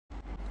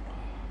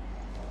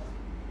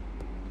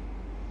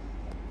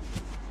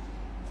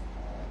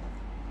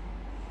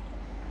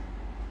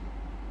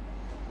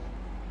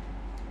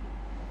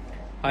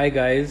Hi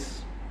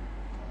guys.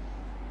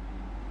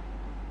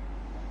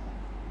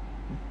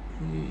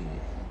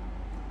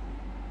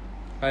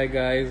 Hi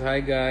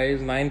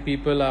guys. 9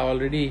 people are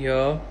already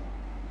here.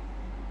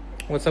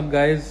 What's up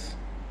guys?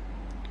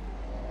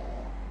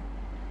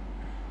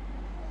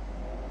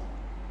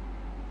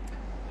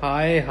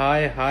 Hi.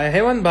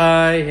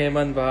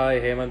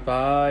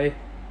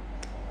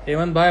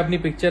 Hemant भाई अपनी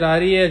picture आ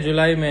रही है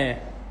जुलाई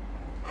में.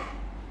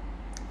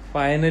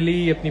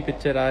 फाइनली अपनी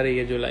पिक्चर आ रही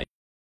है जुलाई.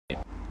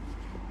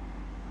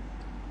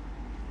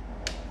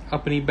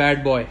 अपनी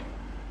bad boy.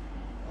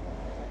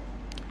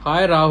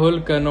 Hi Rahul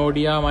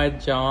Kanodia, my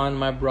जान,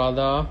 my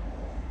brother.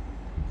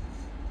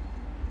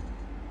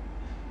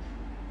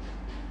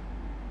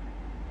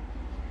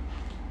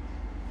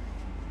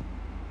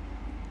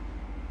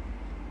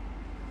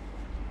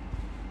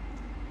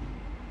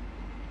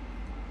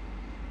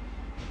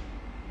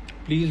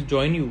 Please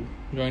join you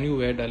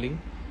where darling?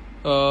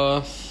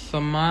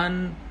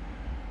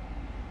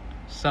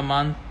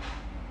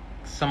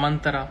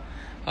 Samantara.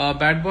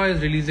 Bad Boy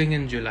is releasing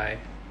in July.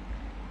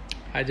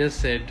 I just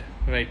said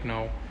right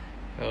now.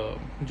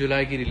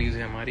 जुलाई की रिलीज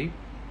है हमारी.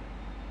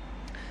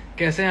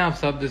 कैसे हैं आप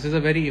सब? This is a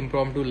very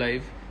impromptu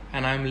live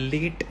and I am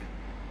late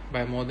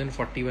bye more than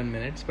 41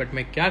 minutes. But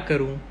मैं क्या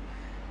करूं,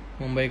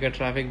 मुंबई का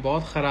ट्रैफिक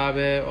बहुत ख़राब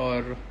है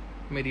और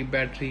मेरी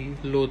बैटरी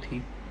लो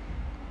थी.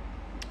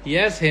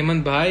 यस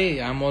हेमंत भाई,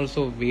 आई एम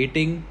ऑल्सो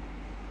वेटिंग.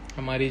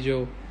 हमारा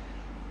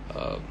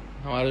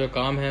जो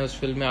काम है उस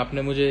फिल्म में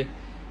आपने मुझे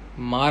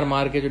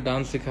मार के जो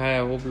डांस सिखाया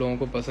है, होप लोगों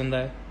को पसंद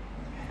आए.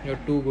 You are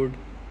to good.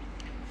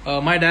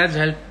 My dad's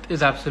health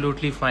is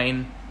absolutely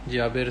fine.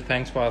 Jabir,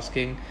 thanks for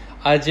asking.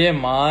 Ajay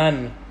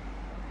मान,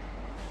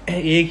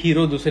 एक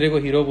हीरो दूसरे को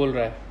हीरो बोल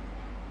रहा है.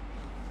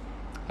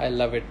 I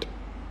love it.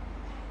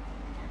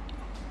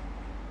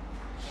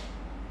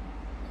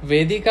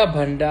 Vedika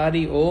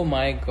Bhandari, O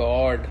my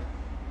God.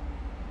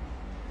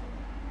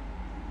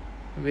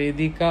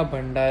 Vedika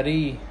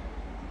Bhandari,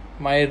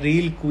 my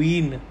reel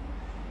queen.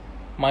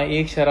 माई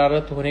एक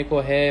शरारत होने को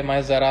है,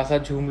 माई जरा सा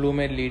झूम लू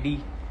में lady.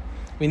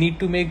 We need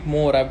to make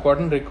more. I've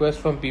gotten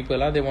requests from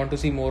people. They want to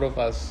see more of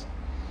us.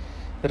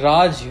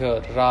 Raj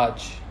here.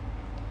 Raj.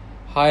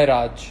 Hi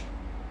Raj.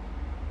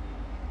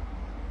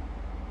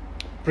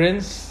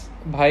 Prince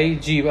भाई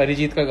जी,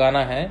 अरिजीत का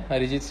गाना है.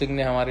 अरिजीत सिंह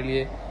ने हमारे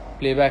लिए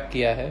प्लेबैक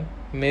किया है,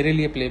 मेरे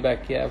लिए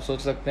प्लेबैक किया है. आप सोच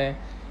सकते हैं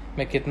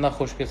मैं कितना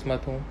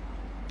खुशकिस्मत हूँ.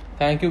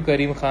 Thank you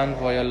Kareem Khan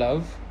for your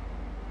love.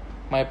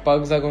 My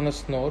pugs are gonna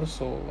snore,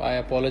 so I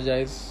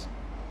apologize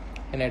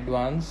in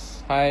advance.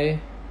 Hi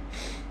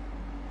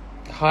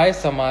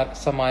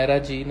Samaira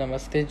ji,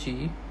 namaste ji.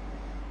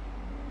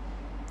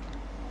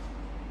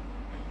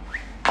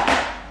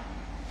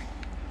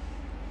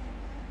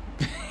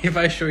 If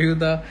I show you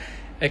the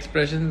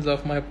expressions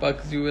of my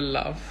pugs, you will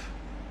laugh.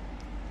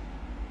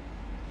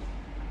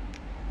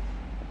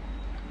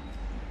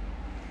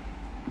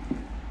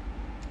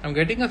 I'm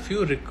getting a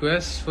few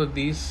requests for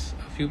these,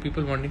 a few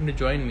people wanting to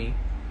join me.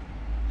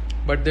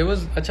 But there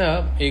was,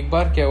 अच्छा एक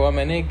बार क्या हुआ,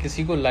 मैंने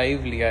किसी को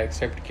live लिया,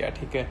 accept किया,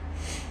 ठीक है.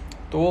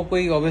 तो वो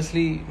कोई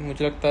ऑब्वियसली,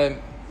 मुझे लगता है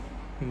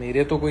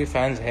मेरे तो कोई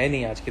फैंस है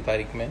नहीं आज की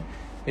तारीख में.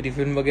 मेरी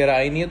फिल्म वगैरह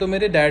आई नहीं है, तो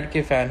मेरे डैड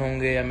के फ़ैन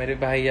होंगे या मेरे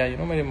भाई या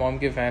मेरे मॉम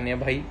के फ़ैन या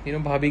भाई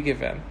भाभी के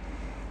फ़ैन.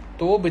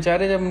 तो वो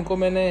बेचारे, जब उनको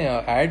मैंने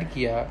ऐड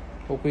किया,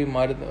 वो कोई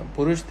मर्द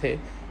पुरुष थे,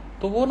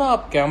 तो वो ना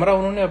अब कैमरा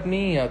उन्होंने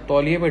अपनी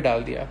तौलिए पे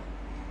डाल दिया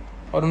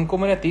और उनको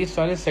मैंने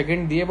 30-40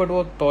 सेकेंड दिए, बट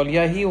वो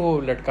तौलिया ही वो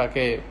लटका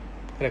के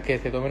रखे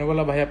थे. तो मैंने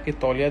बोला भाई आपकी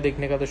तौलिया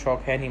देखने का तो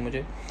शौक है नहीं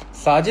मुझे.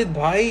 साजिद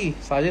भाई,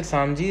 Sajid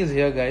Samji is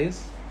here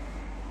guys.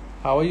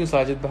 How are you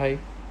Sajid bhai?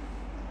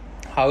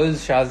 How is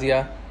Shazia,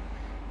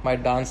 my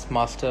dance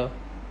master?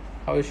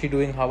 How is she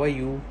doing? How are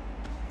you?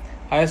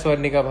 Hi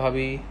Swarnika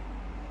bhabhi.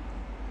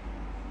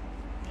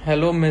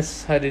 Hello Miss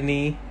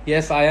Harini.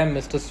 Yes, I am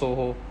Mr.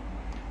 Soho.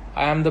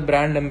 I am the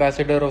brand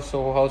ambassador of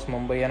Soho House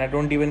Mumbai and I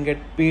don't even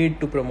get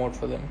paid to promote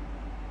for them.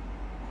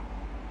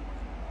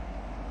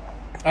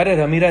 अरे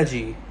रमीरा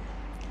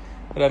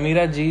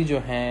जी जो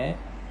हैं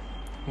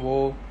वो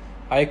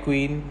आई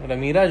queen.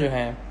 रमीरा जो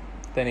हैं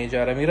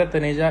रमीरा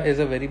Taneja is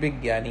a very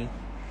big ज्ञानी.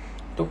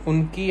 तो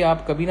उनकी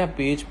आप कभी ना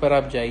पेज पर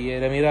आप जाइए.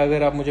 रमीरा,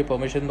 अगर आप मुझे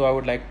परमिशन दो, I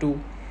would like to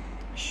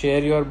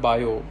share your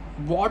bio.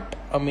 What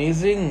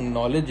amazing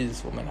knowledge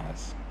this woman has.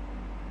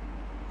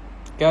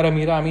 क्या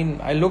रमीरा, I mean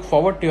I look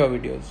forward to your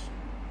videos.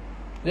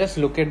 Just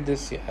look at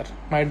this यार.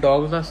 माई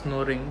dogs are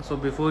snoring, so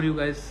before you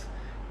guys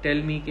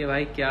tell me कि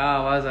भाई क्या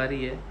आवाज़ आ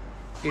रही है,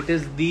 it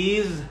is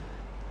these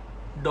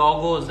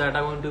डॉगोज that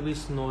are going to be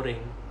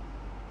snoring.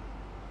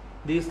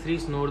 These 3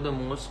 snore the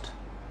most.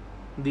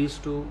 These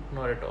 2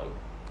 not at all.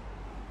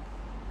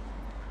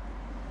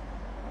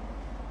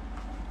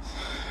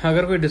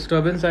 अगर कोई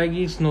disturbance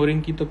आएगी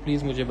स्नोरिंग की तो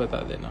प्लीज़ मुझे बता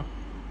देना.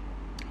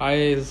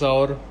 हाय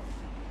ज़ौर,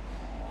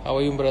 how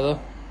are you brother?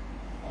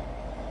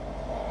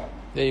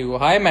 There you go.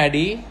 Hi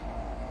Maddie,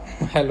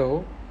 hello.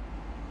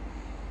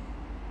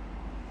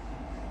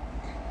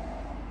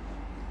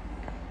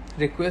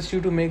 Request you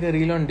to make a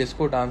reel on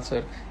disco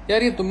dancer.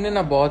 यार ये तुमने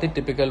ना बहुत ही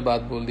टिपिकल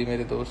बात बोल दी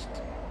मेरे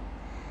दोस्त.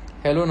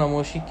 Hello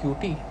Namashi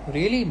cutie.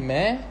 Really?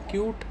 मैं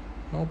cute?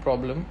 No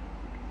problem.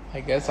 I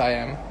guess I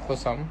am for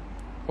some.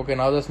 Okay,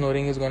 now the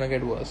snoring is gonna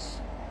get worse.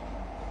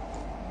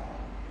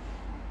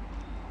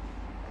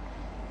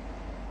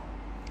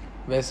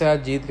 वैसे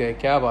आज जीत गए,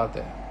 क्या बात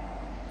है.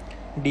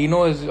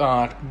 Dino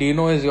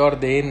is your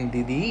Dane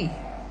Didi.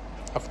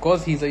 Of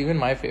course, he's even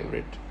my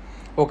favorite.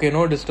 Okay,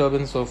 no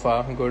disturbance so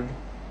far. Good,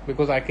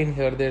 because I can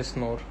hear their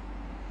snore.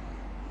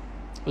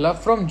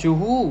 Love from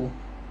Juhu,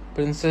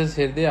 Princess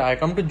Hridaya. I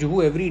come to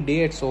Juhu every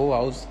day at Soho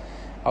House.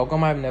 How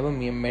come I've never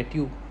met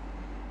you?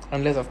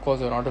 Unless, of course,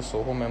 you're not a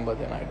Soho member,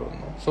 then I don't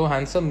know. So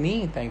handsome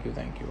me. Thank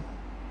you.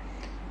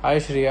 Hi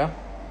Shriya.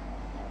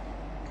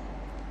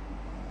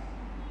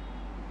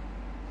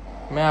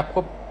 मैं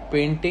आपको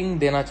painting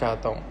देना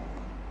चाहता हूँ.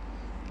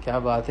 क्या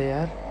बात है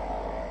यार.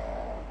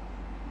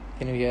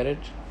 Can you hear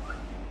it?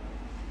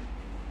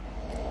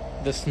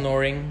 The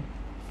snoring.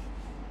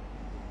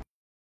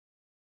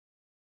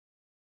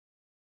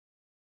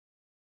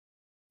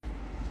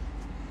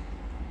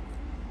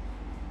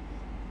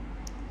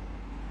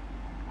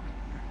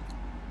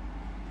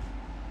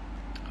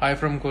 Hi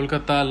from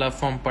Kolkata, love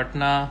from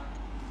Patna.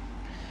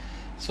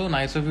 So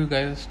nice of you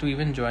guys to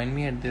even join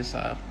me at this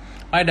hour.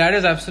 My dad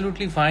is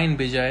absolutely fine,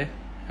 Bijay.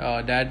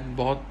 Dad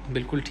बहुत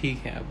बिल्कुल ठीक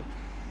है अब.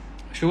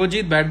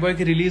 Shubhajit Bad Boy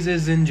की release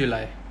is in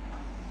July.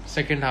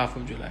 Second half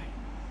of July.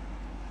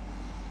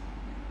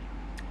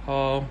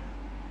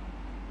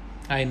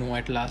 I know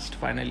at last,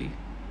 finally.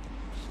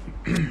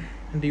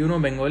 Do you know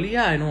Bengali?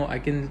 Yeah, I know. I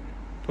can.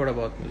 थोड़ा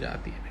बहुत मुझे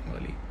आती है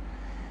Bengali.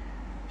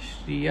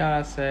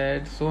 Shriya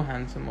said, so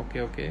handsome.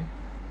 Okay.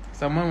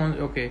 Someone wants.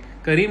 Okay.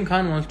 Kareem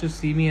Khan wants to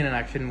see me in an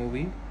action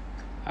movie.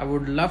 I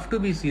would love to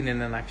be seen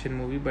in an action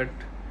movie, but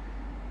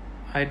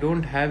I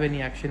don't have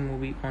any action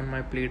movie on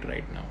my plate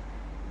right now.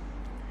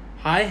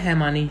 Hi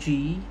Hemani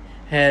ji.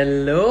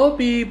 Hello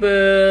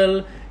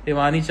people.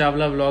 Himani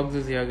Chawla Vlogs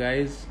is here,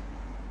 guys.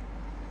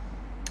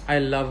 I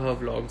love her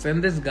vlogs.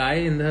 And this guy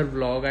in her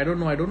vlog, I don't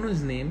know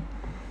his name.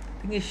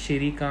 I think it's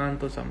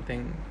Shrikant or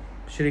something.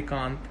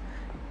 Shrikant.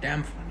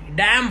 Damn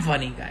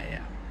funny guy,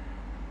 yeah.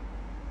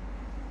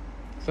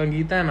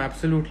 Sangeeta, I'm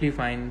absolutely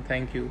fine.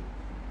 Thank you.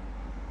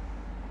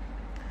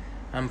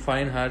 I'm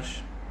fine,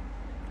 Harsh.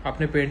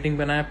 आपने painting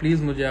बनाया,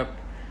 please मुझे आप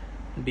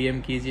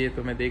DM कीजिए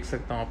तो मैं देख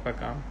सकता हूँ आपका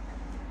काम.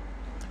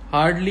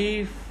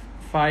 Hardly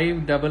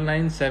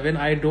 5997.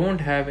 I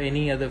don't have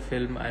any other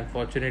film,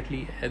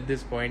 unfortunately, at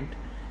this point.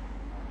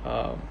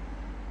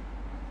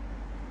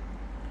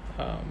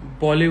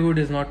 Bollywood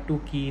is not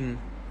too keen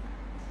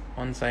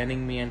on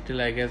signing me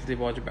until I guess they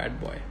watch Bad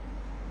Boy.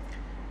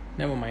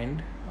 Never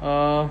mind.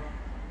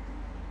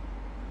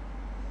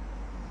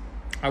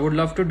 I would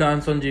love to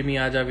dance on Jimmy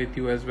Aja with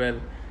you as well,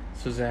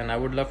 Suzanne. I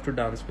would love to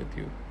dance with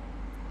you.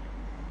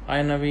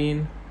 Hi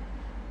Naveen.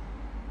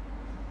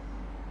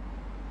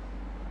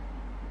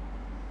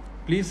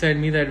 Please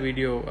send me that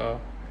video,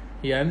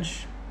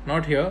 Yansh.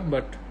 Not here,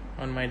 but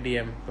on my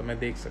DM, तो मैं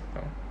देख सकता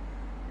हूँ.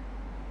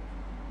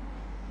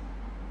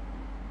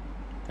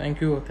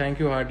 Thank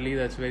you Hardly.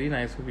 That's very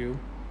nice of you.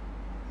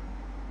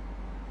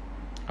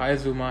 Hi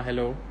Zuma,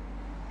 hello.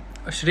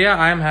 Shreya,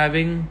 I am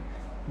having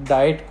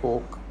Diet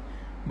Coke,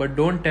 but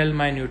don't tell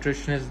my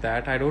nutritionist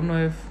that. I don't know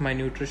if my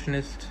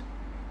nutritionist,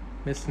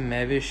 Miss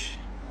Mavish,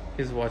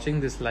 is watching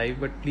this live,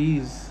 but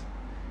please.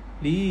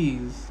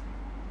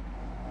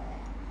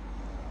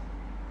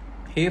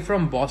 Hey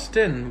from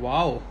Boston,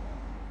 wow.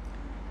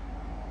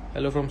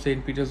 Hello from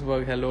St.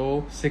 Petersburg,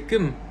 hello.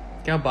 Sikkim,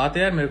 क्या बात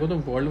है यार, मेरे को तो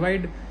world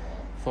wide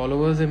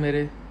followers है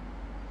मेरे.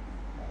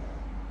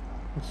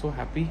 I'm so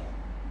happy.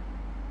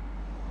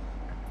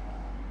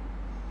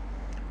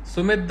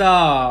 Sumit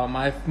Da,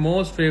 my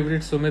most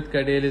favorite Sumit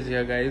Kadel is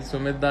here, guys.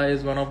 Sumit Da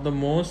is one of the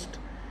most,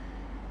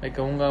 मैं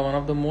कहूँगा, one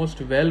of the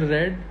most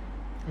well-read,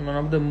 one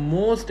of the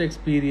most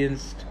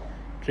experienced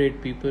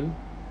trade people.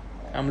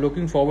 I'm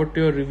looking forward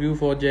to your review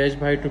for Jayesh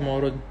Bhai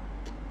tomorrow.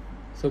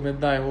 Sumit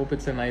Da, I hope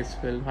it's a nice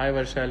film. Hi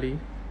Varshali.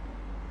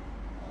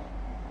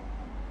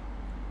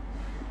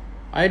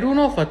 I do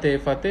know Fateh.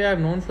 Fateh I've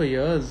known for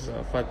years.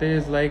 Fateh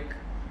is like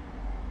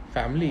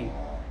family.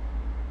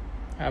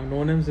 I've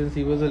known him since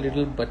he was a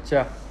little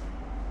bachcha.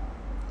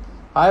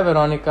 Hi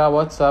Veronica,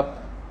 what's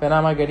up? When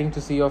am I getting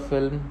to see your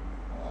film?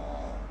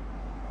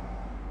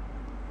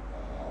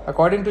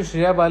 According to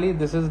Shreya Bali,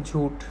 this is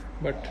jhoot,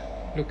 but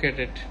look at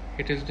it.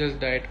 It is just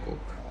Diet Coke.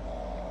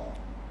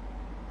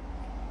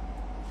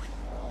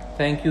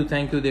 Thank you,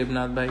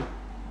 Devnath bhai.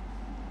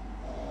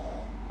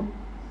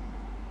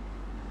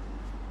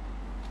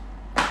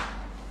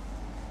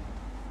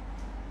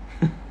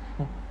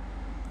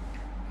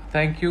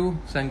 Thank you,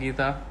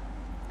 Sangeeta,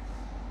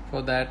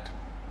 for that.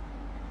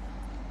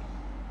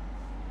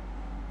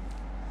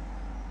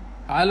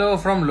 Hello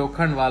from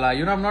Lokhandwala.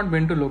 You know, I've not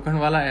been to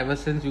Lokhandwala ever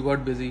since you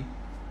got busy.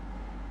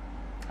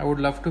 I would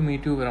love to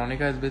meet you,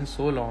 Veronica. It's been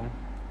so long.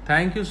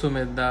 Thank you,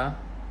 Sumedda.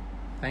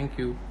 Thank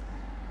you.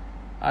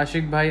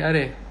 Ashik bhai,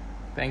 are.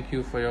 Thank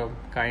you for your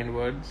kind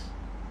words.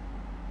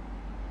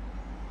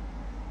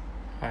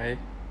 Hi.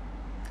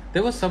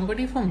 There was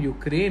somebody from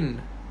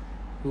Ukraine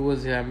who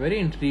was here. I'm very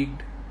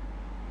intrigued.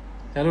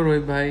 Hello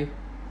Rohit bhai.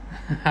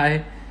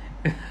 Hi.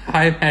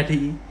 Hi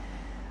Patty.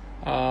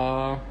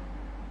 Uh,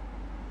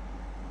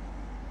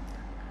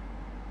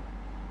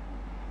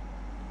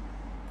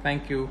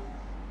 Thank you.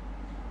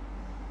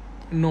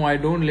 No, I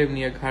don't live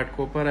near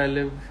Ghatkopar. I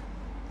live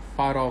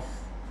far off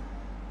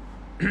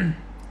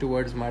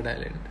towards Mud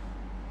Island.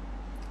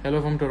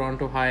 Hello from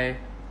Toronto. Hi.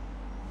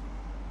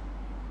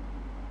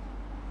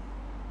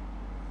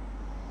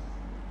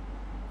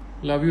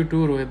 Love you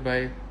too, Rohit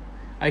bhai.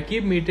 I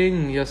keep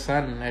meeting your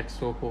son at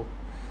Soho.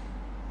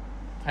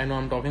 I know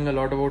I'm talking a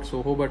lot about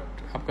Soho, but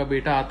आपका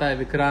बेटा आता है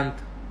Vikrant.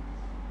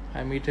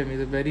 I meet him.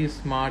 He's a very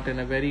smart and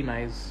a very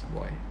nice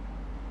boy.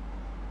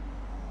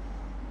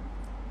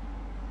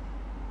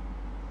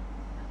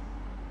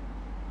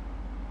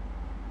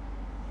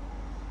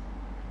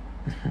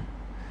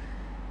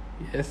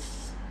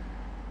 Yes.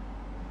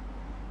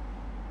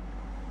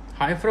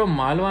 Hi from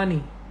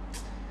Malwani.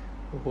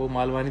 Oh,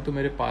 Malwani तो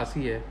मेरे पास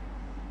ही है.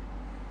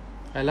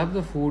 I love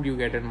the food you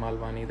get in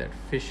Malwani, that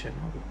fish and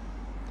all.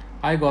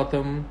 Hi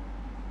Gautam.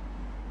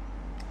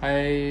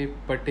 Hi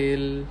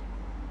Patel.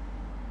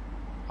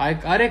 Hi,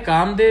 Are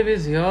Kamdev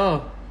is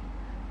here.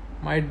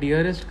 My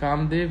dearest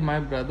Kamdev, my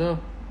brother.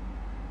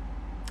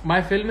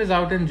 My film is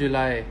out in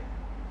July.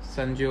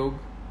 Sanjog.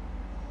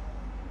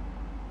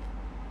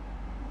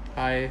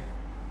 Hi.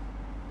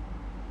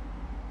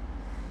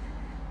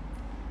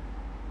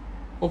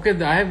 Okay,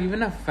 I have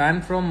even a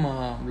fan from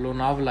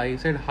Lonavala. He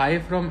said hi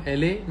from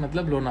LA,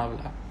 matlab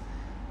Lonavala.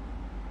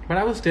 But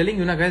I was telling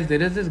you, guys,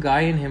 there is this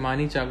guy in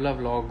Himani Chawla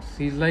vlogs.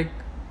 He's like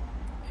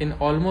in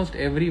almost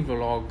every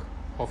vlog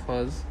of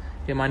hers.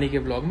 Himani के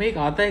blog में एक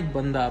आता है एक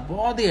बंदा,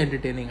 बहुत ही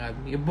entertaining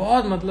आदमी है,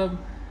 बहुत मतलब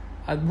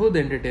अद्भुत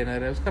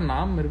एंटरटेनर है. उसका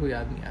नाम मेरे को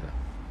याद नहीं आ रहा.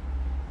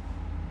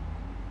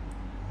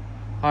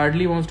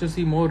 Hardly wants to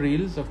C more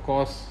reels, of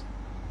course.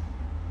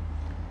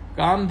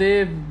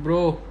 Kamadeva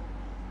bro,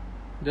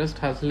 just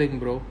hustling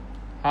bro.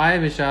 Hi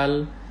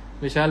Vishal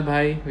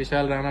bhai,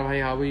 Vishal Rana bhai,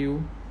 how are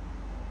you?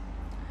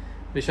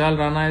 Vishal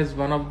Rana is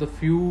one of the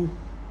few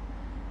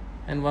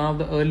and one of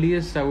the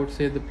earliest, I would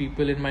say, the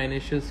people in my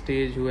initial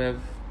stage who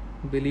have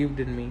believed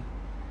in me.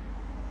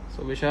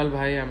 So Vishal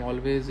bhai, I'm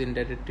always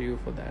indebted to you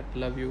for that.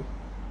 Love you.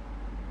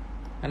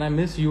 And I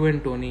miss you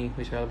and Tony,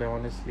 Vishal bhai,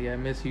 honestly. I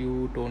miss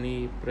you,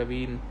 Tony,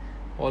 Praveen,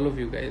 all of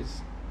you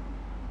guys.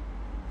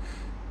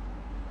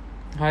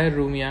 Hi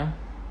Rumia.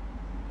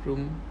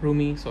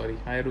 Rumi, sorry.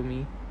 Hi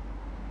Rumi.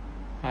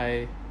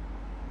 Hi.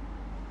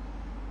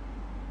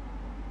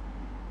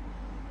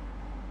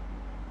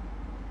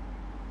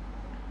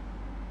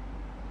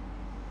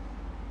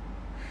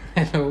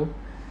 Hello.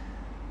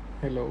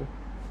 Hello.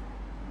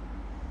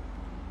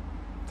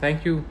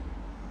 Thank you.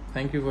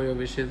 Thank you for your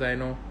wishes. I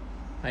know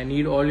I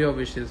need all your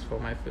wishes for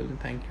my film.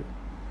 Thank you.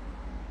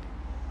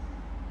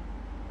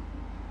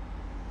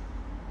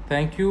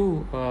 Thank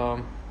you.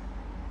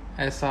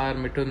 SR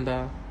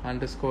Mitunda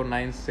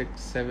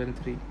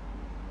 _9673.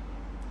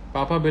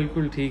 पापा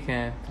बिल्कुल ठीक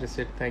हैं.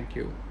 त्रिसिट, thank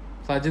you.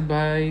 Sajid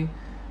भाई,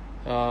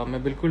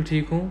 मैं बिल्कुल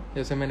ठीक हूँ.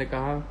 जैसे मैंने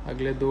कहा,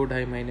 अगले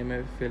 2-2.5 महीने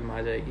में फिल्म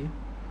आ जाएगी.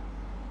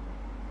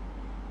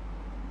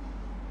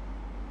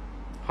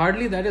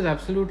 Hardly, that is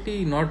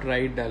absolutely not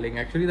right darling.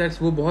 Actually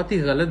that's, वो बहुत ही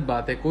गलत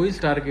बात है. कोई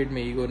स्टार किड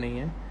में ईगो नहीं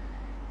है.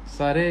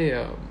 सारे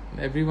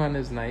एवरीवन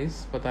इज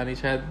नाइस. पता नहीं,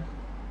 शायद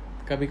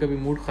कभी कभी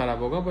मूड खराब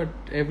होगा,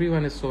 but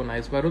everyone is so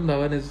nice. Varun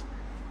Dhawan is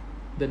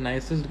the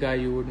nicest guy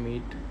you would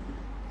meet.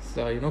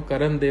 So,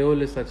 Karan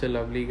Deol is such a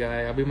lovely guy.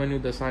 Abhimanyu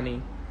Dasani,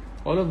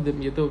 all of them,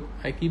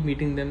 I keep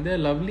meeting them. They're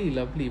lovely,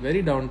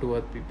 very down to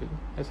earth people.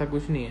 ऐसा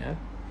कुछ नहीं है यार.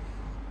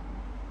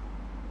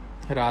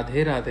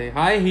 राधे राधे.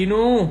 हाय हीनू,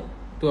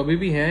 तो अभी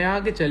भी है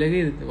यहाँ के चले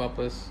गई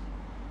वापस?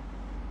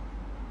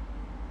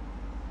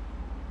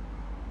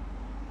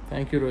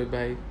 Thank you Rohit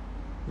bhai.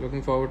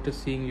 Looking forward to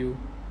seeing you.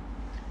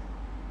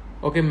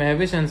 Okay,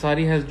 Mehwish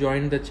Ansari has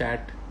joined the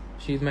chat.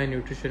 She's my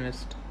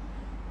nutritionist.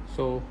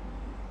 So,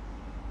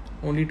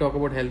 only talk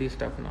about healthy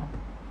stuff now.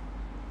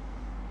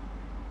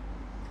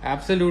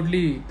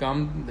 Absolutely.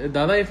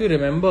 Dada, if you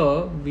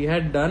remember, we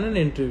had done an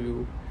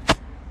interview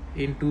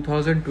in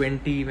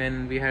 2020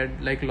 when we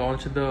had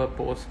launched the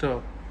poster,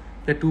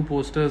 the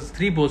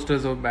 3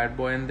 posters of Bad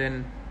Boy, and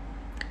then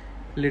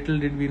little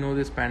did we know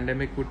this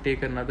pandemic would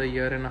take another 1.5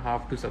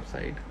 years to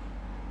subside.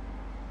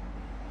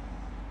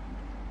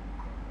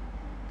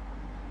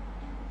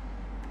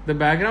 The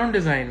background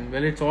design,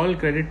 well, it's all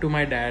credit to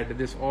my dad.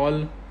 This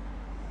all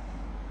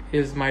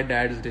is my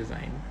dad's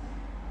design.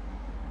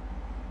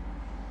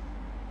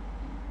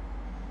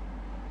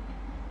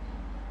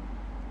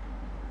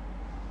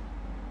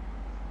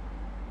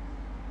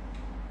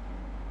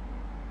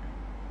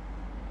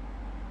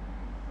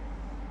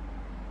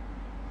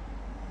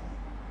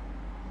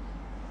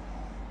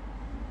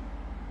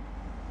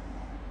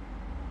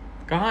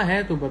 कहाँ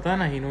है तू, बता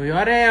ना हीनू.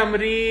 अरे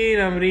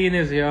Amreen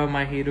is here.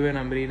 My heroine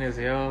Amreen is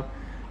here.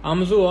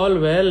 Amzu, all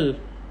well.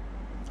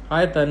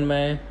 Hi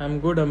Tanmay, I'm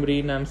good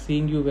Amreen. I'm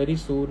seeing you very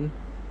soon.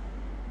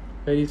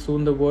 Very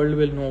soon the world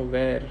will know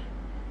where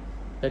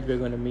that we're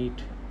going to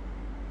meet.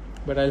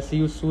 But I'll see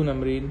you soon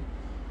Amreen.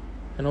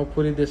 And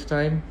hopefully this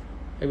time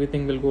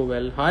everything will go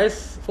well. Hi,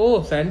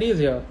 oh, Sandy is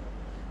here.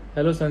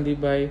 Hello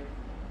Sandeep bhai.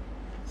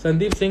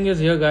 Sandeep Singh is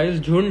here guys.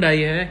 झुंड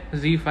आई है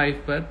Z5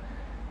 पर.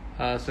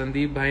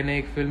 संदीप भाई ने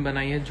एक film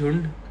बनाई है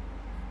झुंड,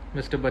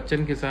 mister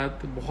Bachchan के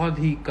साथ. बहुत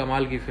ही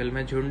कमाल की फिल्म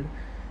है झुंड,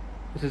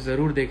 उसे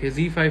ज़रूर देखें.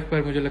 Z5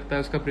 पर मुझे लगता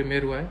है उसका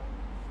प्रीमियर हुआ है.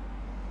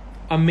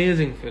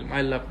 Amazing film,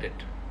 I loved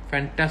it.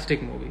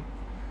 Fantastic movie.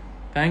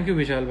 Thank you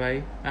विशाल भाई.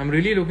 I am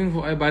really looking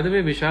for. By the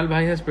way, विशाल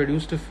भाई has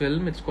produced a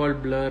film. It's called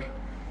blur.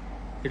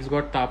 It's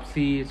got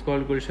Taapsee, it's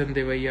called Gulshan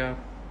Devaiah,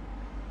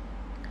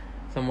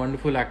 some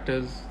wonderful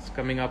actors. It's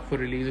coming up for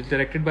release. It's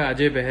directed by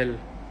Ajay बहल.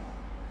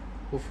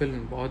 वो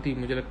film बहुत ही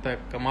मुझे लगता है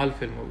कमाल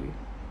film होगी.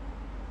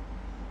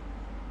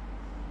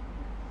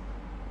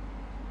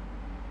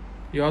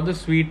 You're the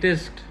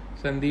sweetest,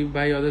 Sandeep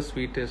bhai. You're the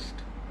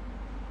sweetest.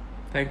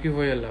 Thank you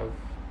for your love.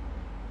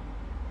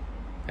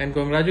 And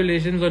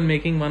congratulations on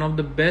making one of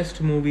the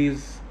best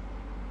movies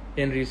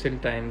in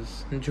recent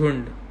times.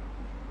 Jhund.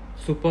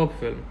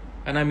 Superb film.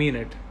 And I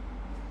mean it.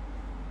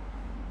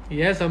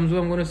 Yes,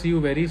 Amzu, I'm going to see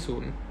you very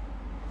soon.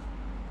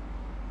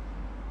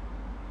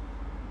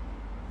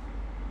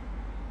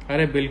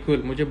 अरे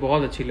बिल्कुल, मुझे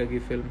बहुत अच्छी लगी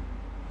film.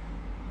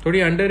 थोड़ी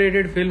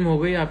underrated film हो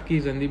गई आपकी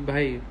संदीप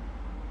भाई.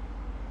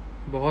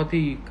 बहुत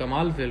ही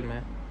कमाल फिल्म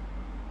है.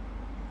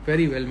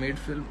 Very well made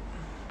film.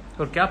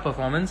 और क्या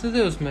परफॉर्मेंसेस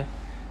है उसमें.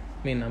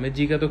 मीन अमित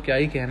जी का तो क्या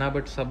ही कहना,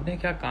 बट सबने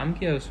क्या काम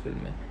किया उस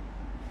फिल्म में.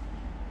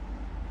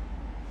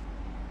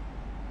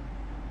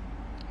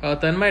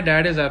 तन्मय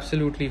dad is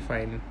absolutely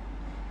fine.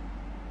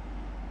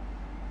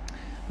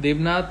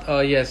 Debnath,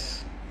 yes,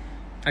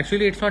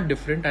 actually it's not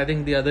different. I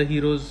think the other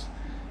heroes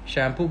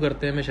shampoo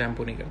करते हैं, मैं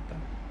शैम्पू नहीं करता.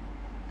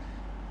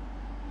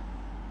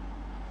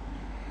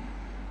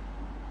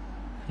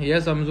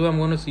 Yes अमजू, I am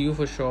gonna see you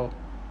for sure.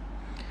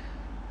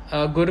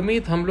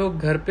 Gurmeet, हम लोग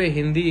घर पे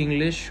हिंदी,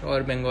 इंग्लिश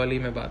और बंगाली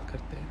में बात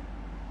करते हैं.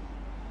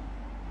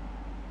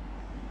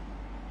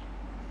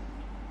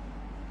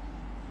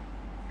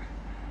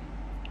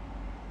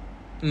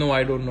 No,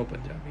 I don't know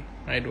Punjabi.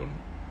 I don't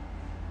know.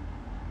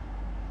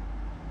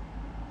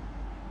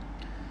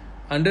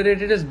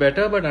 Underrated is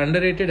better, but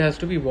underrated has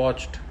to be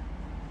watched.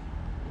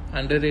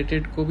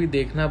 Underrated को भी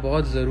देखना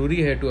बहुत ज़रूरी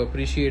है टू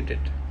अप्रिशिएट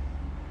इट.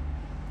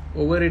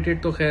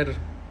 ओवररेटेड तो खैर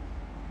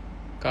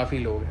काफ़ी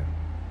लोग हैं.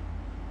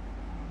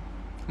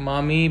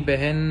 मामी,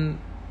 बहन,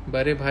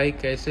 बड़े भाई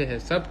कैसे हैं.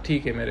 सब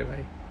ठीक है मेरे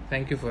भाई.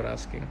 Thank you for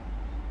asking.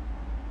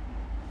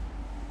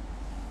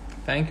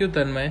 Thank you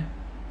Tanmay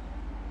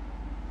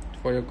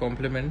for your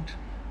complement.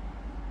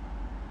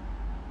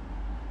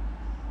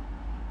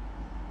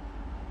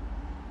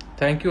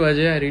 Thank you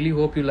Ajay. I really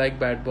hope you like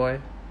bad boy.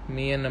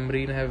 Me and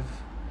नमरीन have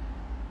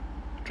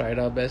tried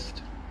our best.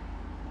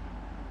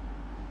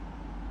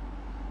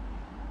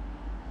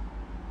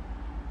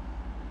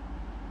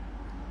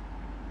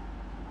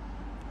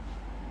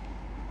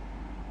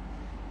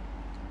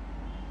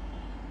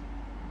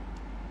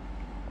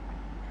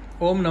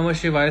 Om Namah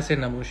Shivaya से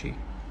Namoshi.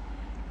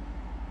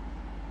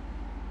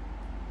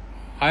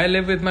 I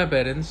live with my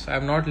parents. I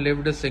have not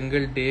lived a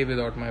single day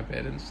without my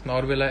parents, nor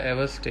will I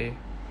ever stay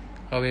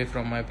away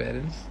from my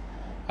parents.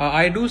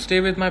 I do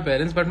stay with my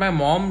parents, but my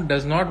mom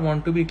does not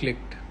want to be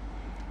clicked.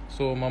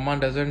 So mama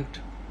doesn't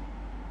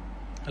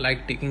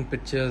like taking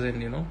pictures,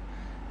 and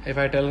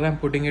if I tell her I'm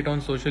putting it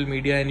on social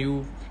media and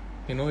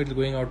it's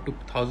going out to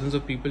thousands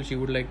of people, she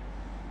would like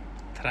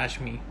thrash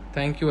me.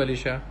 Thank you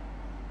Alisha.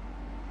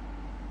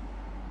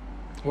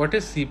 What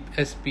is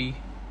SP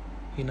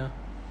Hina?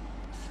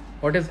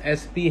 What is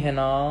SP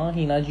Hina?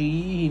 Hina ji,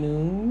 Hinu.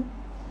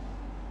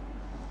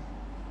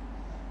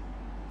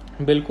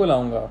 बिल्कुल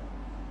आऊँगा.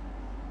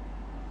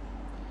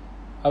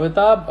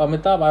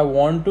 Amitabh, I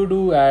want to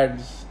do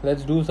ads.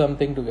 Let's do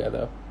something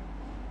together.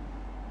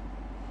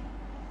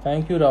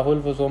 Thank you,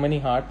 Rahul, for so many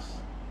hearts.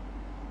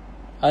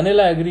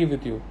 Anil, I agree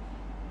with you.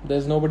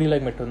 There's nobody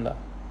like Mithun.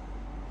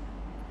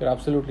 You're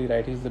absolutely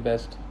right. He's the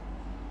best.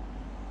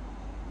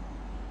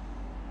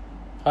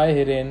 Hi,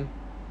 Hiren.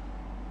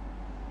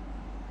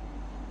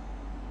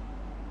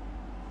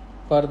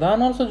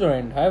 Vardhan also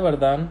joined. Hi,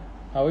 Vardhan.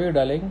 How are you,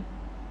 darling?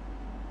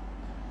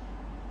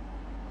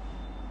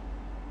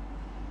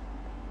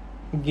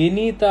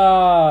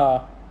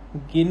 Ginita,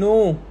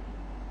 Ginu,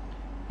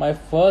 my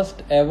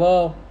first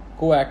ever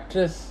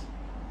co-actress.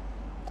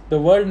 The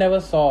world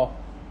never saw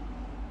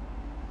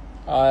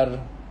our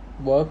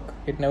work.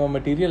 It never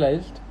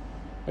materialized.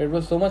 It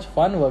was so much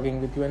fun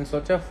working with you, and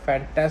such a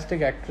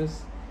fantastic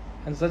actress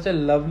and such a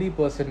lovely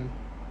person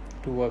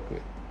to work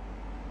with.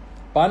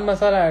 Pan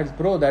Masala ads,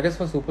 bro, that is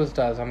for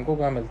superstars. हमको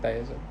कहाँ मिलता है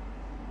ये सब.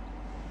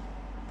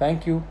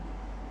 Thank you.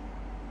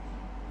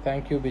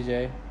 Thank you,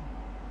 Vijay.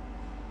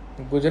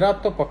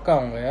 Gujarat तो पक्का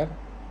आऊँगा यार.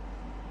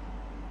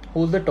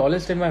 Who's the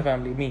tallest in my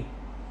family? Me.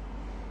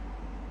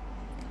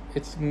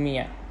 It's me.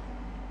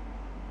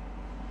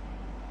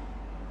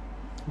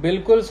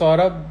 बिल्कुल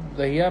सौरभ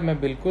दहिया, मैं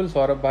बिल्कुल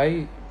सौरभ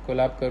भाई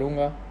कोलैब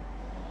करूँगा.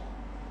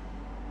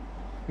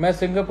 मैं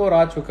सिंगापुर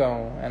आ चुका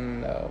हूँ,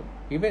 and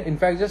even in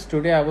fact just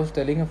today I was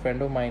telling a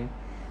friend of mine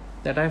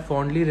that I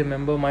fondly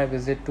remember my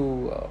visit to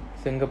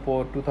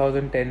Singapore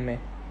 2010 में.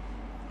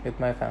 with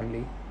my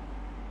family.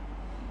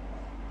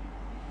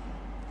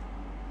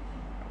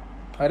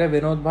 अरे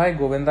विनोद भाई,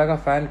 गोविंदा का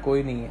फैन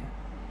कोई नहीं है.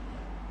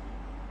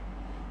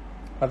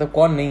 मतलब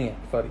कौन नहीं है,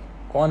 सॉरी,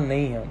 कौन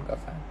नहीं है उनका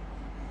fan.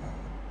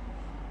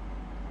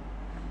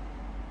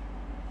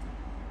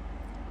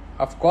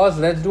 Of course,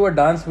 let's do a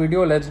dance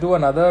video. Let's do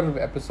another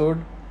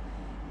episode.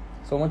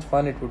 So much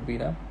fun it would be,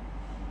 na?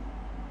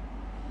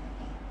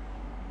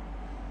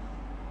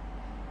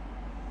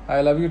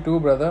 I love you too,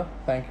 brother.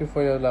 Thank you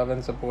for your love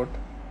and support.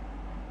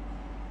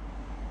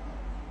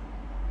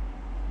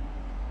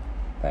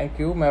 Thank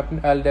you.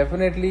 I'll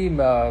definitely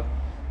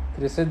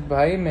कृषित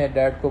भाई, मैं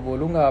dad को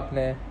बोलूँगा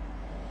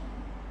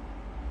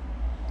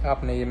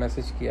आपने ये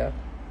message किया.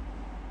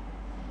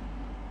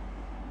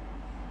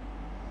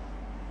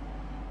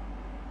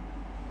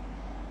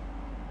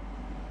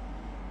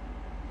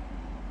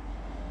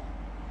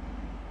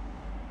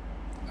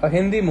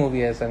 Hindi movie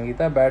है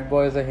Sangeeta. Bad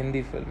boy is a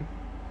Hindi film.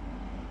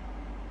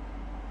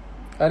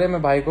 अरे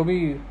मैं भाई को भी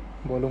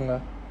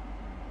बोलूँगा.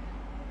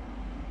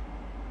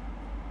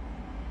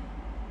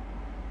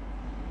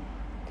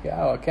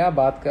 क्या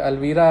बात कर.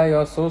 Alvira, you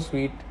are so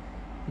sweet,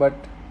 but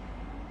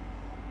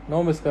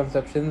no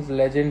misconceptions.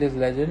 Legend is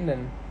legend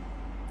and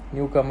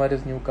new Qamar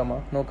is new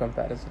Qamar. No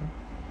comparison.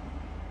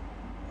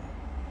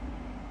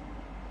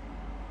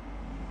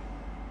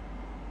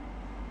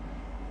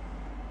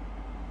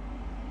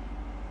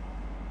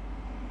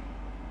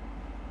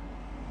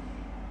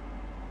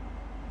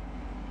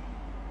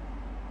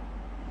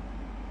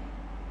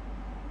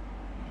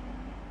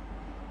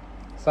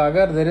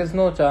 Sagar, there is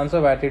no chance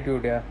of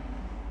attitude here.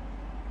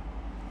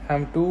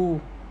 I'm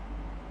too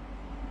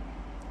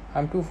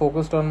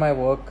focused on my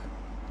work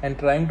and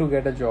trying to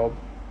get a job.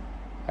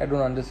 I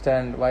don't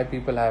understand why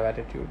people have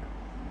attitude.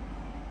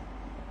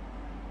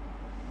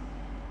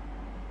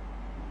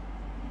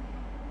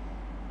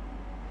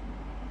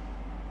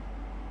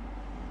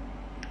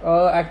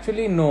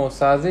 Actually, no.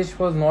 Sazish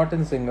was not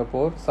in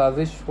Singapore.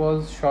 Sazish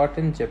was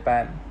shot in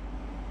Japan.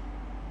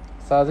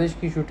 Sazish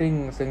की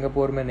shooting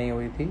Singapore में नहीं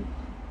हुई थी.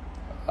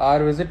 Our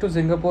visit to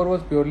Singapore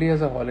was purely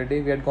as a holiday.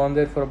 We had gone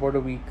there for about a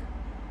week.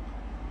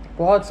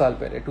 बहुत साल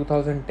पहले,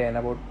 2010,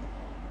 about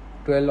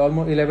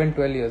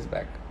 12 years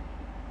back.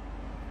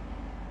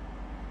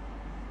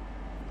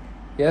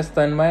 Yes,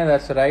 Tanmay,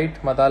 that's right.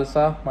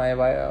 Madalsa,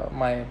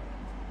 my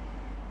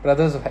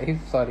brother's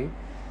wife, sorry,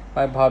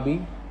 my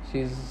bhabhi,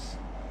 she's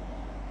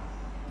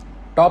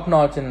top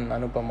notch in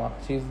Anupama.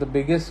 She's the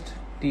biggest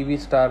TV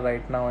star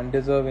right now and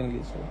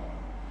deservingly so.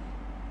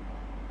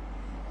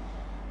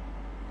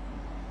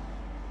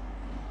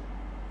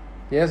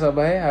 Yes,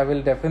 Abhay, I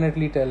will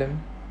definitely tell him.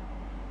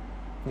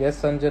 Yes,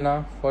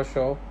 Sanjana, for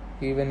sure.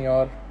 Even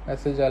your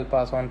message I'll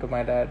pass on to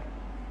my dad.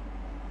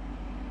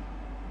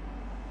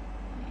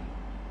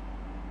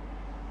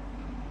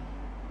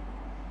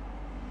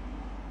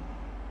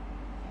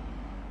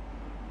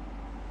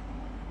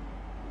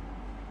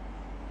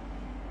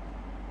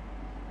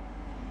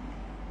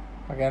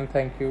 Again,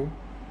 thank you.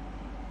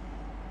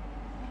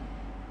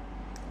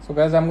 So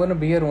guys, I'm going to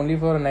be here only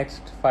for the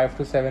next 5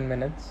 to 7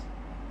 minutes.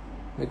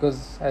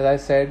 Because as I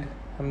said,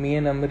 me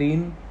and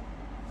Amreen,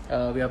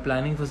 we are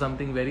planning for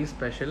something very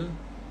special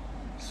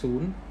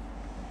soon.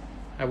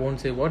 I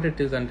won't say what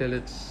it is until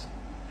it's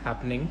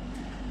happening,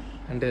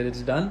 until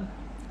it's done.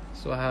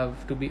 So I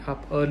have to be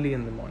up early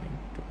in the morning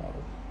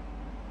tomorrow.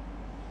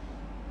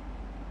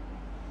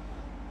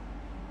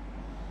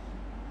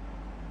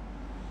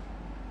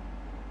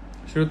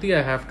 Shruti,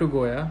 I have to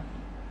go, yeah.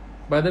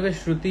 By the way,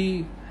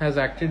 Shruti has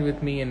acted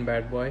with me in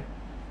Bad Boy.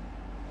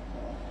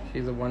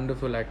 She's a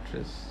wonderful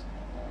actress.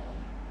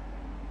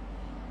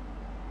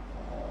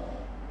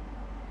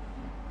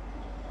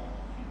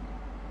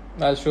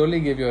 I'll surely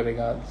give your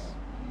regards.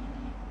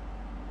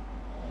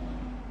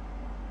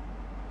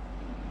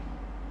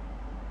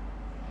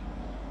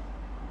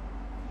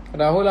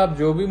 Rahul, आप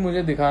जो भी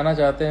मुझे दिखाना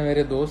चाहते हैं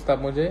मेरे दोस्त, आप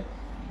मुझे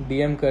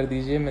DM कर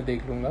दीजिए, मैं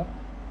देख लूँगा.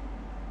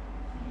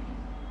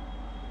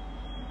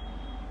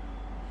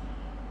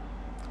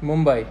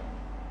 Mumbai.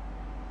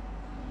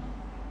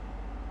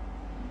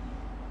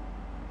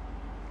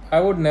 I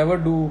would never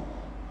do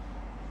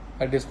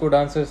a Disco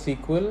Dancer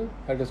sequel,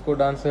 a Disco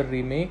Dancer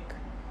remake,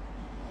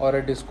 or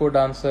a Disco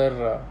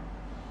Dancer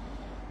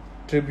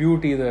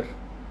tribute either.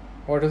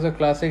 What is a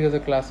classic is a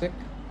classic.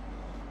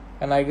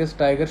 And I guess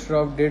Tiger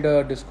Shroff did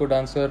a Disco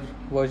Dancer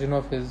version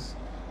of his,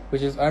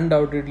 which is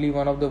undoubtedly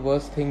one of the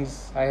worst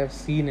things I have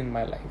seen in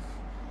my life.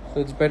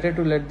 So it's better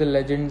to let the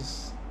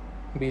legends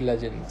be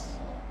legends.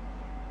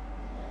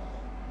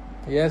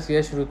 Yes,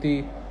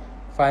 Shruti,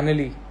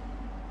 finally.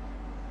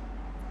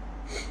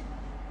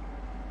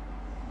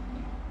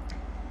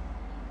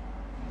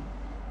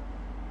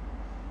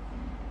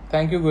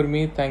 Thank you,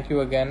 Gurmeet. Thank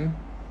you again.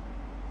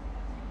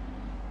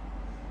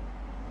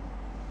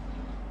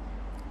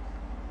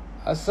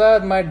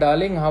 Asad, my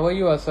darling, how are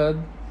you, Asad?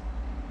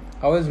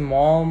 How is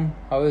mom?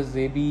 How is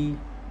Zebi?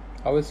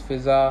 How is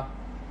Fiza?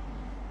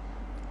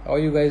 How are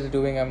you guys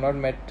doing? I've not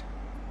met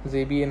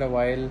Zebi in a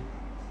while.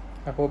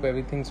 I hope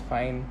everything's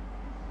fine.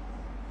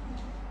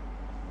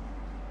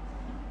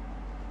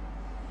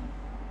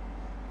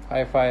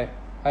 High five.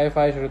 High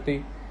five,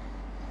 Shruti.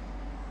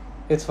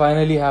 It's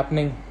finally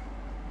happening.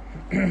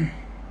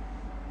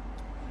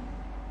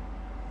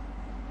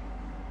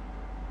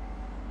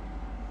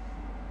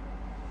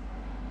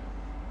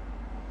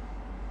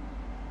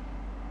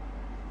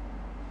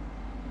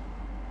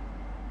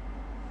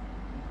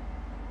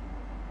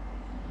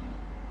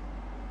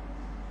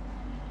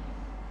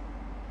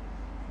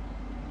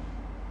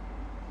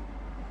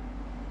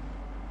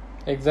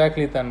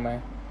 Exactly,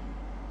 Tanmay.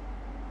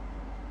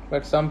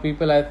 But some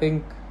people, I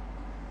think,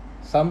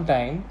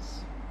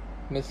 sometimes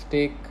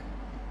mistake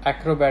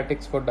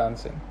acrobatics for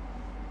dancing,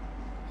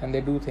 and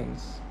they do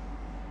things.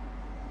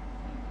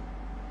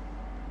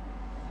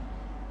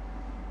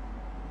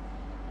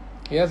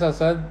 Yes,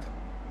 Asad,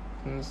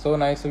 so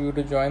nice of you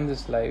to join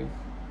this live.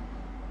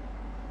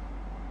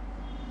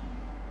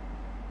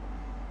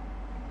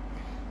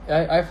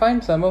 I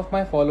find some of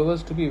my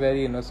followers to be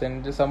very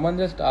innocent. Someone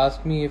just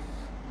asked me if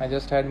I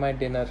just had my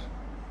dinner.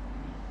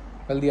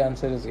 Well, the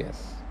answer is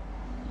yes.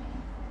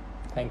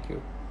 Thank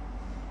you.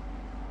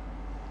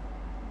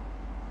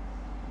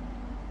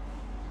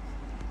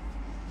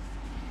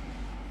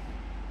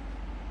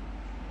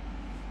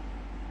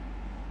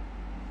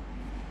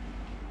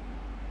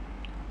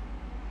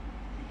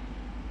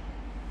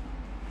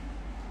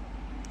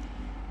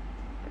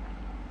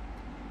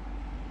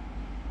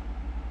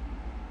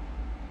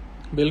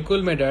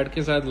 बिल्कुल मैं dad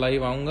के साथ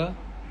live आऊँगा,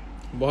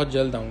 बहुत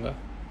जल्द आऊँगा,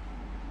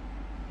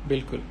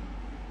 बिल्कुल.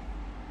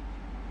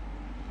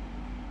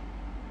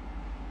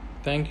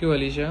 Thank you,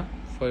 Alicia,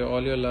 for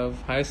all your love.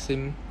 Hi,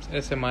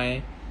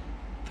 SMI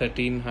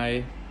 13.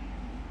 Hi.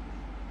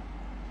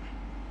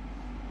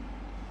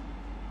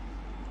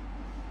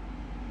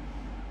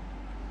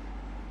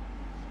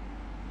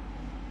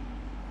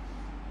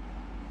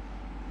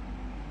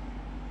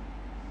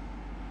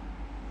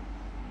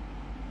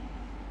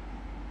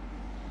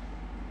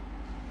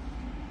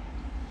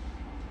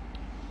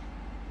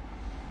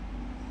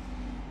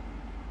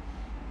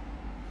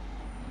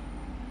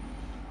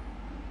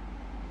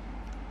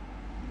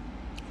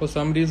 For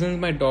some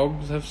reason, my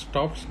dogs have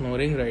stopped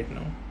snoring right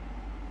now.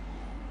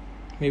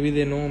 Maybe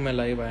they know मैं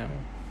live आया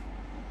हूँ.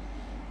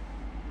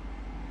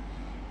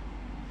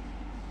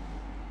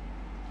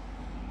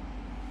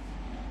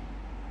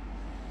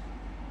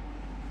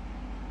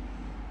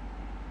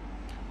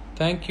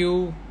 Thank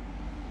you,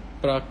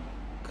 Praksha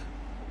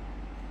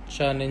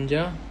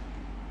Ninja.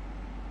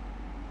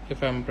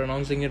 If I'm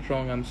pronouncing it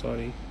wrong, I'm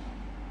sorry.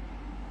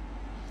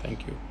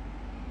 Thank you.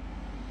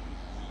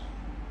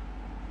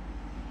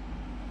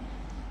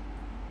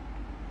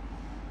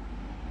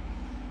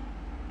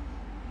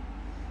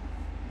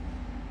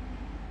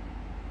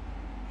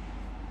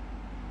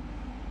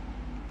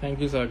 Thank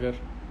you, Sagar.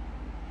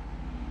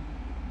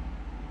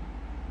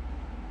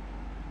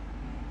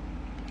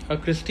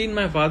 Christine,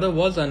 my father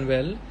was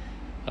unwell.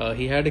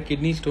 He had a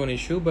kidney stone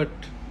issue, but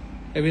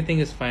everything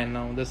is fine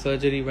now. The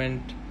surgery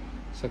went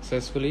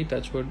successfully,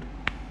 touch wood,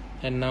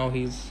 and now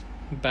he's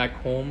back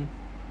home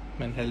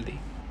and healthy.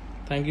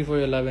 Thank you for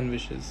your love and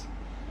wishes.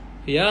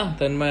 Yeah,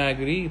 Tanmay, I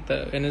agree.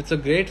 And it's a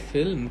great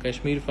film.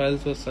 Kashmir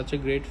Files was such a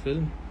great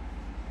film.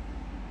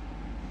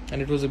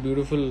 And it was a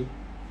beautiful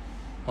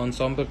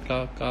ensemble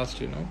cast,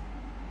 you know.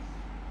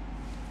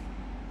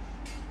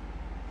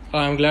 Oh,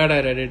 I'm glad I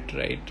read it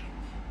right.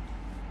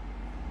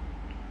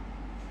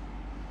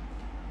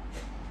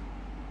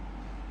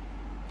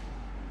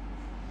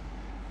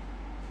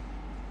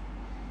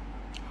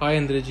 Hi,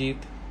 Indrajit.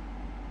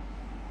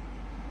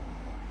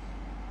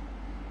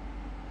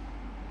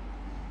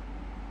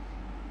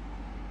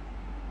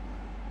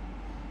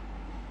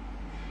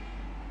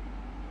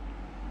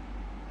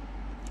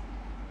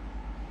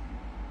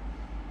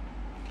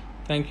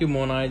 Thank you,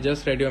 Mona. I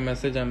just read your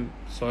message. I'm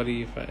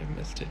sorry if I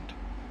missed it.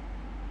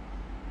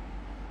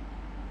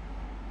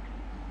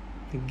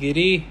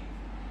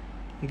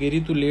 गिरी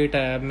तू late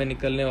आया, अब मैं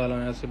निकलने वाला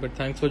हूँ यहाँ से, but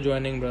thanks for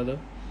joining brother.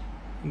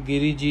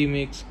 Giri ji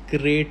makes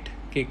great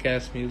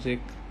kick-ass music.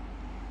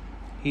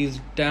 He's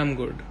damn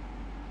good.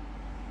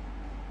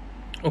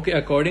 Okay,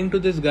 according to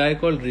this guy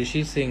called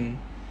Rishi Singh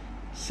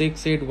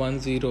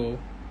 6810,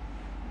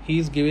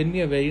 he's given me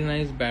a very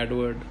nice bad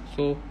word.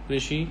 So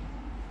Rishi,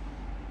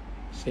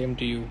 same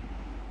to you.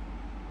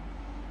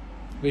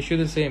 Wish you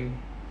the same.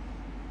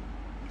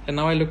 And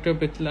now I looked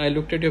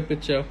at your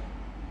picture.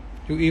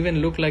 You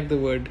even look like the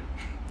word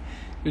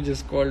you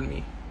just called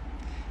me.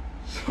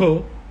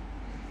 So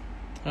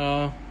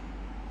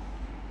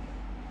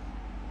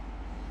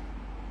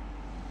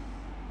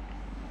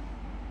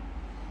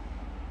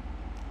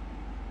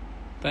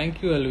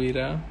thank you,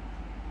 Alvira.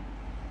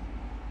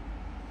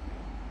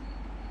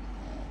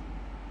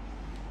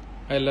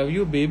 I love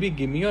you, baby.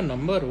 Give me your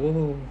number.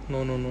 Oh,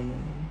 no.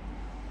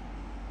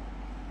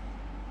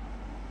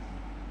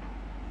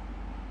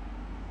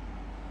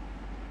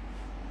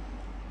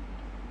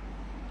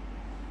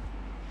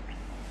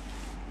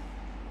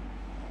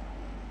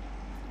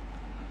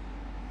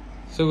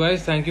 So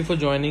guys, thank you for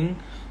joining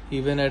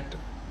even after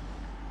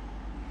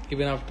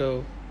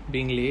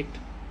being late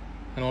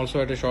and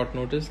also at a short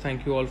notice.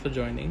 Thank you all for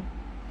joining.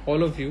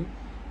 All of you,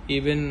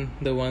 even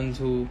the ones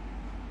who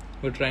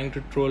were trying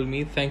to troll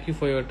me, thank you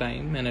for your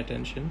time and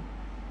attention.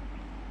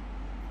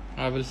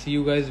 I will see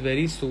you guys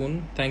very soon.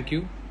 Thank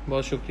you.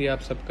 बहुत शुक्रिया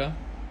आप सबका.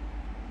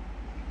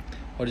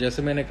 और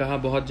जैसे मैंने कहा,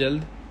 बहुत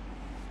जल्द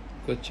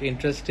कुछ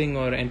इंटरेस्टिंग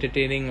और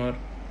एंटरटेनिंग और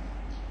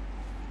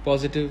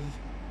पॉजिटिव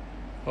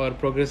और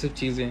प्रोग्रेसिव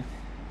चीज़ें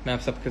मैं आप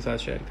सबके साथ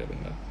शेयर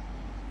करूँगा.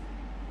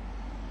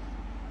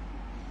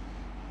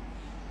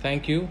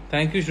 Thank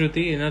you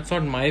Shruti. And it's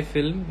not my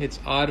film, it's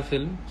our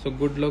film. So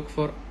good luck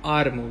for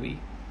our movie.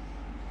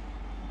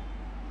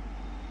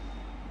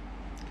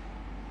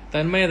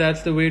 Tanmay,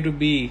 that's the way to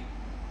be.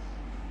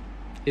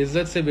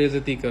 इज्जत से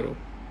बेइज्जती करो.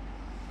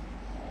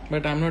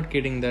 But I'm not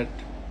kidding, that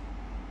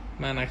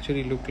man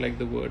actually looked like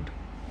the word.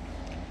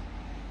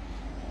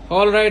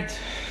 Alright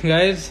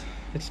guys,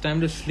 it's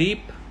time to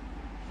sleep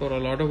for a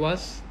lot of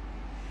us.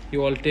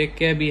 You all take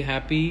care, be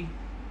happy,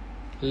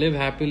 live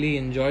happily,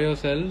 enjoy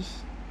yourselves.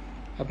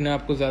 अपने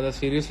आप को ज़्यादा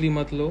seriously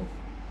मत लो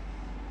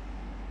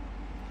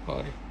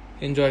और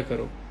enjoy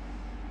करो.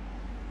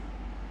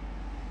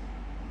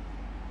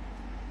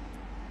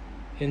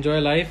 Enjoy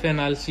life,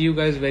 and I'll see you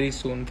guys very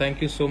soon.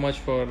 Thank you so much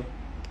for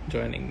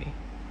joining me.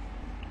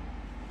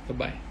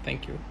 Bye-bye.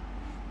 Thank you.